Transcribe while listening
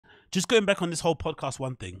just going back on this whole podcast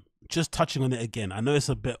one thing, just touching on it again. I know it's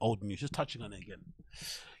a bit old news, just touching on it again.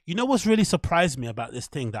 You know what's really surprised me about this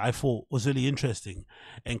thing that I thought was really interesting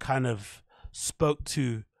and kind of spoke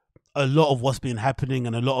to a lot of what's been happening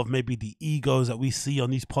and a lot of maybe the egos that we see on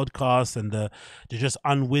these podcasts and the just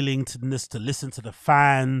unwillingness to listen to the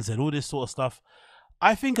fans and all this sort of stuff.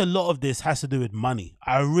 I think a lot of this has to do with money.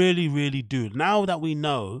 I really, really do. Now that we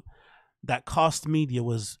know that Kast Media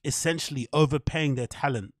was essentially overpaying their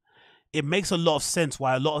talent, it makes a lot of sense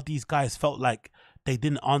why a lot of these guys felt like they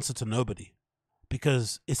didn't answer to nobody.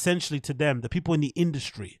 Because essentially to them, the people in the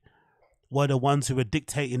industry were the ones who were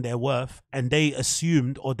dictating their worth, and they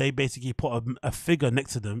assumed, or they basically put a figure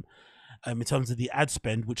next to them in terms of the ad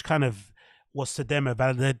spend, which kind of was to them a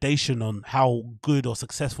validation on how good or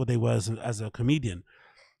successful they were as a comedian.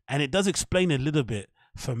 And it does explain a little bit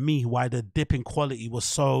for me why the dip in quality was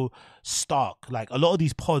so stark. Like a lot of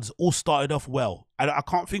these pods all started off well. I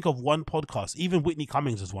can't think of one podcast, even Whitney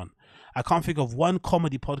Cummings is one. I can't think of one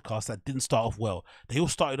comedy podcast that didn't start off well. They all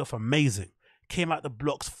started off amazing. Came out the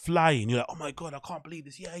blocks flying. You're like, oh my God, I can't believe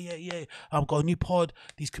this. Yeah. I've got a new pod.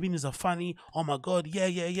 These comedians are funny. Oh my God.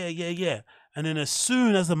 Yeah. And then as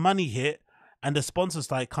soon as the money hit and the sponsors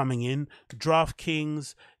started coming in,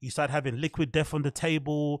 DraftKings, you start having Liquid Death on the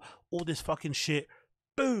table, all this fucking shit.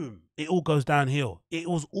 Boom. It all goes downhill. It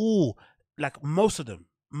was all like most of them.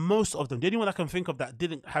 The only one I can think of that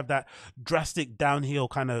didn't have that drastic downhill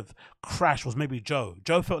kind of crash was maybe Joe.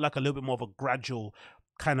 Joe felt like a little bit more of a gradual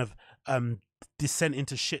kind of descent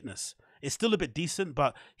into shitness. It's still a bit decent,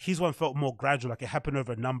 but his one felt more gradual, like it happened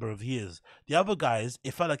over a number of years. The other guys,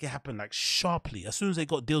 it felt like it happened like sharply. As soon as they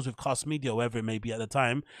got deals with Kast Media, or whatever it may be at the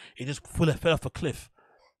time, it just fell off a cliff.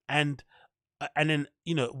 And then,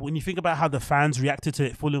 you know, when you think about how the fans reacted to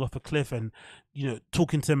it falling off a cliff and, you know,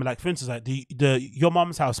 talking to them, like for instance, like the Your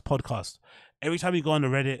Mom's House podcast, every time you go on the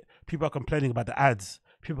Reddit, people are complaining about the ads.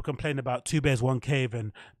 People complain about Two Bears, One Cave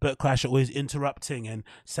and Bert Crash always interrupting and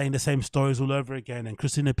saying the same stories all over again, and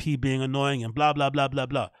Christina P being annoying and blah, blah, blah, blah,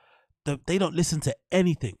 blah. They don't listen to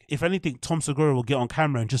anything. If anything, Tom Segura will get on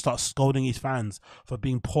camera and just start scolding his fans for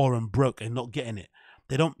being poor and broke and not getting it.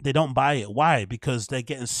 They don't buy it. Why? Because they're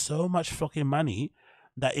getting so much fucking money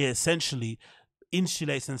that it essentially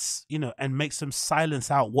insulates and, you know, and makes them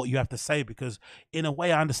silence out what you have to say. Because in a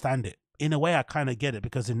way, I understand it. In a way, I kind of get it,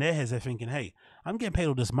 because in their heads, they're thinking, hey, I'm getting paid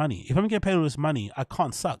all this money. If I'm getting paid all this money, I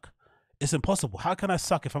can't suck. It's impossible. How can I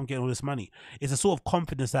suck if I'm getting all this money? It's a sort of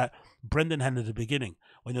confidence that Brendan had at the beginning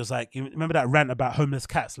when it was like, you remember that rant about homeless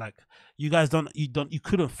cats? Like, you guys you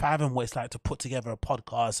couldn't fathom what it's like to put together a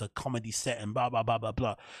podcast, a comedy set, and blah, blah, blah, blah,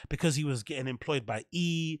 blah. Because he was getting employed by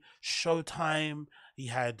Showtime. He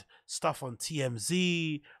had stuff on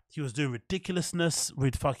TMZ. He was doing ridiculousness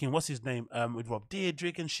with fucking, what's his name? With Rob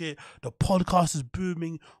Dyrdek and shit. The podcast is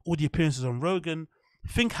booming. All the appearances on Rogan.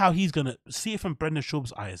 Think how he's gonna see it from Brendan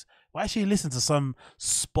Schaub's eyes. Why should you listen to some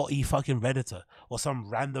spotty fucking Redditor or some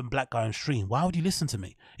random black guy on stream? Why would you listen to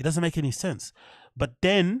me? It doesn't make any sense. But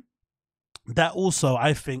then that also,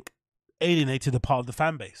 I think, alienated a part of the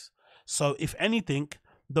fan base. So if anything,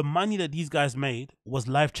 the money that these guys made was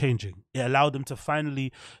life-changing. It allowed them to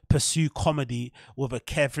finally pursue comedy with a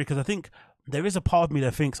carefree, because I think there is a part of me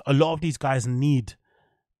that thinks a lot of these guys need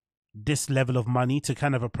this level of money to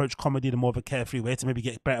kind of approach comedy in a more of a carefree way, to maybe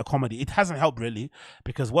get better comedy. It hasn't helped really,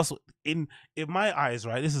 because what's in my eyes,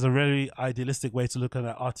 right, this is a very idealistic way to look at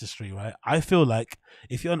artistry, right? I feel like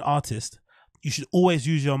if you're an artist, you should always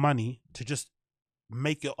use your money to just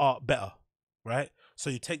make your art better, right? So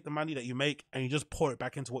you take the money that you make and you just pour it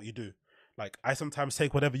back into what you do. Like, I sometimes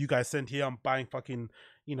take whatever you guys send here. I'm buying fucking,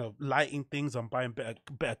 you know, lighting things. I'm buying better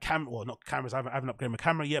camera, well, not cameras. I haven't upgraded my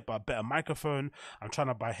camera yet, but a better microphone. I'm trying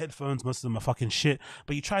to buy headphones. Most of them are fucking shit.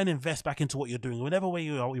 But you try and invest back into what you're doing, whatever way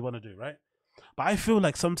you want to do, right? But I feel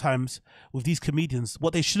like sometimes with these comedians,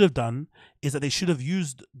 what they should have done is that they should have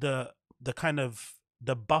used the kind of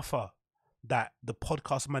the buffer that the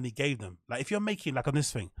podcast money gave them. Like, if you're making, like on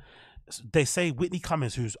this thing, they say Whitney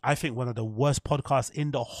Cummings, who's I think one of the worst podcasts in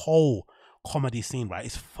the whole comedy scene, right?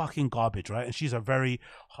 It's fucking garbage, right? And she's a very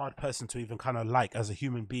hard person to even kind of like as a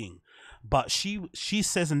human being. But she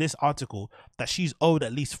says in this article that she's owed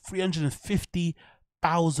at least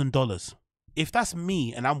 $350,000. If that's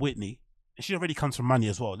me and I'm Whitney, and she already comes from money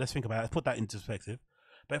as well, let's think about it, let's put that into perspective.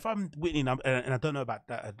 But if I'm Whitney and I don't know about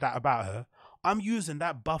that about her, I'm using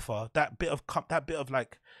that buffer, that bit of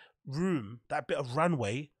like room, that bit of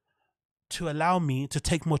runway to allow me to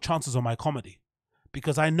take more chances on my comedy.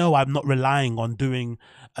 because I know I'm not relying on doing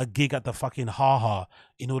a gig at the fucking haha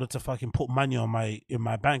in order to fucking put money on in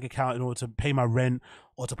my bank account in order to pay my rent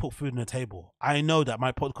or to put food on the table. I know that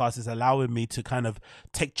my podcast is allowing me to kind of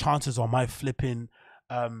take chances on my flipping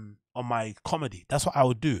on my comedy. That's what I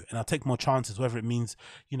would do, and I'll take more chances, whether it means,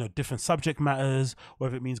 you know, different subject matters,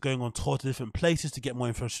 whether it means going on tour to different places to get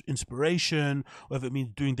more inspiration, whether it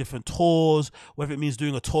means doing different tours, whether it means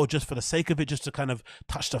doing a tour just for the sake of it, just to kind of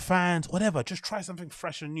touch the fans, whatever. Just try something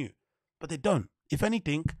fresh and new. But they don't. If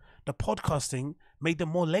anything, the podcasting made them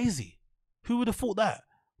more lazy. Who would have thought that?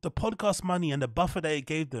 The podcast money and the buffer that it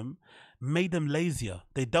gave them made them lazier.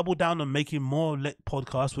 They doubled down on making more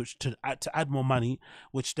podcasts, which to add more money,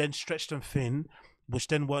 which then stretched them thin, which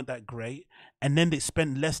then weren't that great. And then they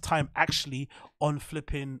spent less time actually on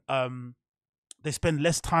flipping. They spend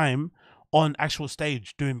less time on actual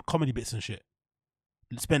stage doing comedy bits and shit.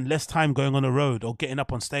 Spend less time going on the road or getting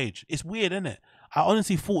up on stage. It's weird, isn't it? I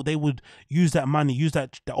honestly thought they would use that money, use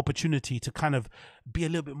that opportunity to kind of be a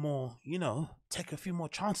little bit more, you know, take a few more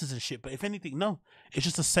chances and shit. But if anything, no, it's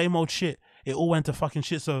just the same old shit. It all went to fucking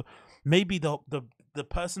shit. So maybe the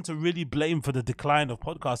person to really blame for the decline of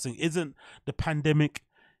podcasting isn't the pandemic,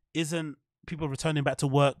 isn't people returning back to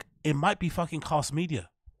work. It might be fucking Kast Media.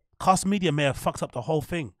 Kast Media may have fucked up the whole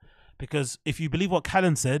thing, because if you believe what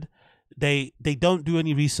Callan said, they don't do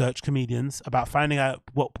any research, comedians, about finding out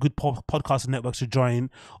what good podcasting networks to join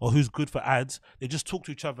or who's good for ads. They just talk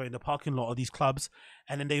to each other in the parking lot of these clubs,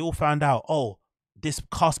 and then they all found out, oh, this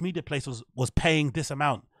Kast Media place was paying this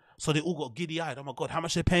amount. So they all got giddy-eyed. Oh my God, how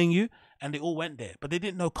much they're paying you? And they all went there. But they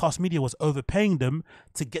didn't know Kast Media was overpaying them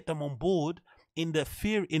to get them on board, in the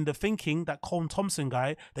thinking that Colin Thompson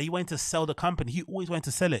guy, that he went to sell the company. He always went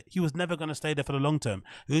to sell it. He was never going to stay there for the long term.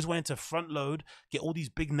 He always went to front load, get all these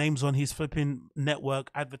big names on his flipping network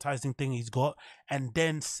advertising thing he's got, and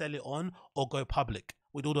then sell it on or go public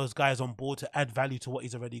with all those guys on board to add value to what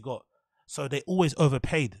he's already got. So they always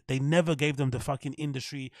overpaid. They never gave them the fucking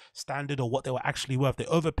industry standard or what they were actually worth. They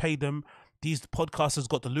overpaid them. These podcasters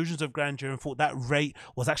got delusions of grandeur and thought that rate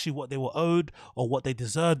was actually what they were owed or what they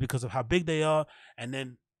deserved because of how big they are. And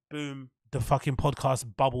then boom, the fucking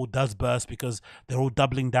podcast bubble does burst because they're all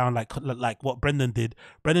doubling down like what Brendan did.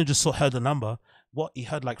 Brendan just heard the number. What he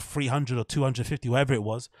heard, like 300 or 250, whatever it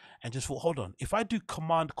was, and just thought, hold on, if I do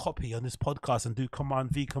command copy on this podcast and do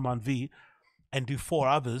command V, and do 4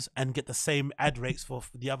 others and get the same ad rates for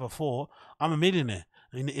the other 4, I'm a millionaire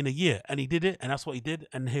in a year. And he did it, and that's what he did,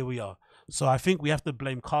 and here we are. So I think we have to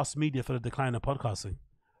blame Kast Media for the decline of podcasting.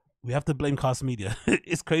 We have to blame Kast Media.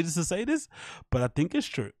 It's crazy to say this, but I think it's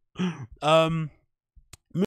true.